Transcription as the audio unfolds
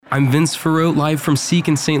I'm Vince Farrote, live from Seek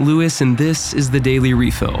in St. Louis, and this is the Daily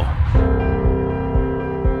Refill.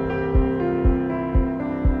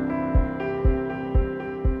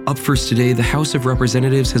 Up first today, the House of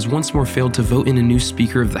Representatives has once more failed to vote in a new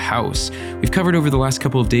Speaker of the House. We've covered over the last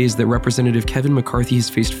couple of days that Representative Kevin McCarthy has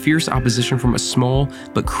faced fierce opposition from a small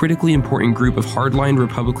but critically important group of hardline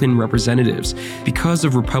Republican representatives. Because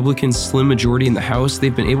of Republicans' slim majority in the House,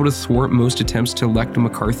 they've been able to thwart most attempts to elect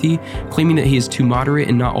McCarthy, claiming that he is too moderate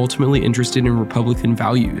and not ultimately interested in Republican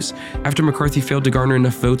values. After McCarthy failed to garner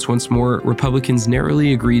enough votes once more, Republicans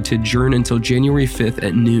narrowly agreed to adjourn until January 5th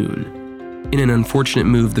at noon. In an unfortunate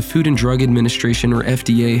move, the Food and Drug Administration, or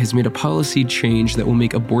FDA, has made a policy change that will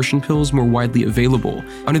make abortion pills more widely available.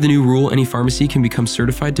 Under the new rule, any pharmacy can become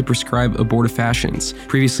certified to prescribe abortifacients.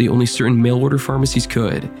 Previously, only certain mail-order pharmacies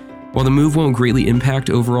could. While the move won't greatly impact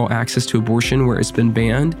overall access to abortion where it's been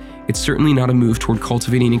banned, it's certainly not a move toward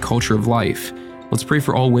cultivating a culture of life. Let's pray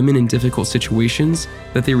for all women in difficult situations,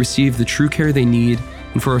 that they receive the true care they need,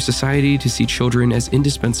 and for our society to see children as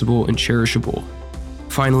indispensable and cherishable.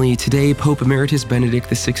 Finally, today, Pope Emeritus Benedict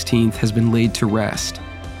XVI has been laid to rest.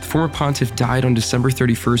 The former pontiff died on December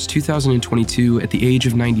 31st, 2022 at the age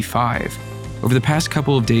of 95. Over the past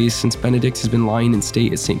couple of days since Benedict has been lying in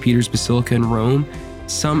state at St. Peter's Basilica in Rome,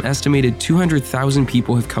 some estimated 200,000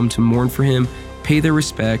 people have come to mourn for him, pay their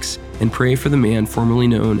respects, and pray for the man formerly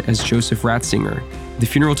known as Joseph Ratzinger. The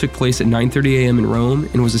funeral took place at 9:30 a.m. in Rome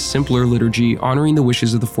and was a simpler liturgy honoring the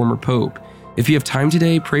wishes of the former pope. If you have time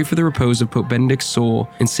today, pray for the repose of Pope Benedict's soul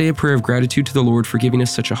and say a prayer of gratitude to the Lord for giving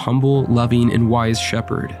us such a humble, loving, and wise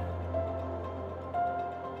shepherd.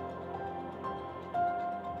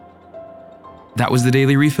 That was the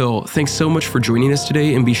Daily Refill. Thanks so much for joining us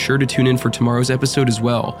today, and be sure to tune in for tomorrow's episode as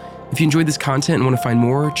well. If you enjoyed this content and want to find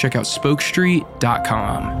more, check out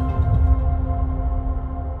spokestreet.com.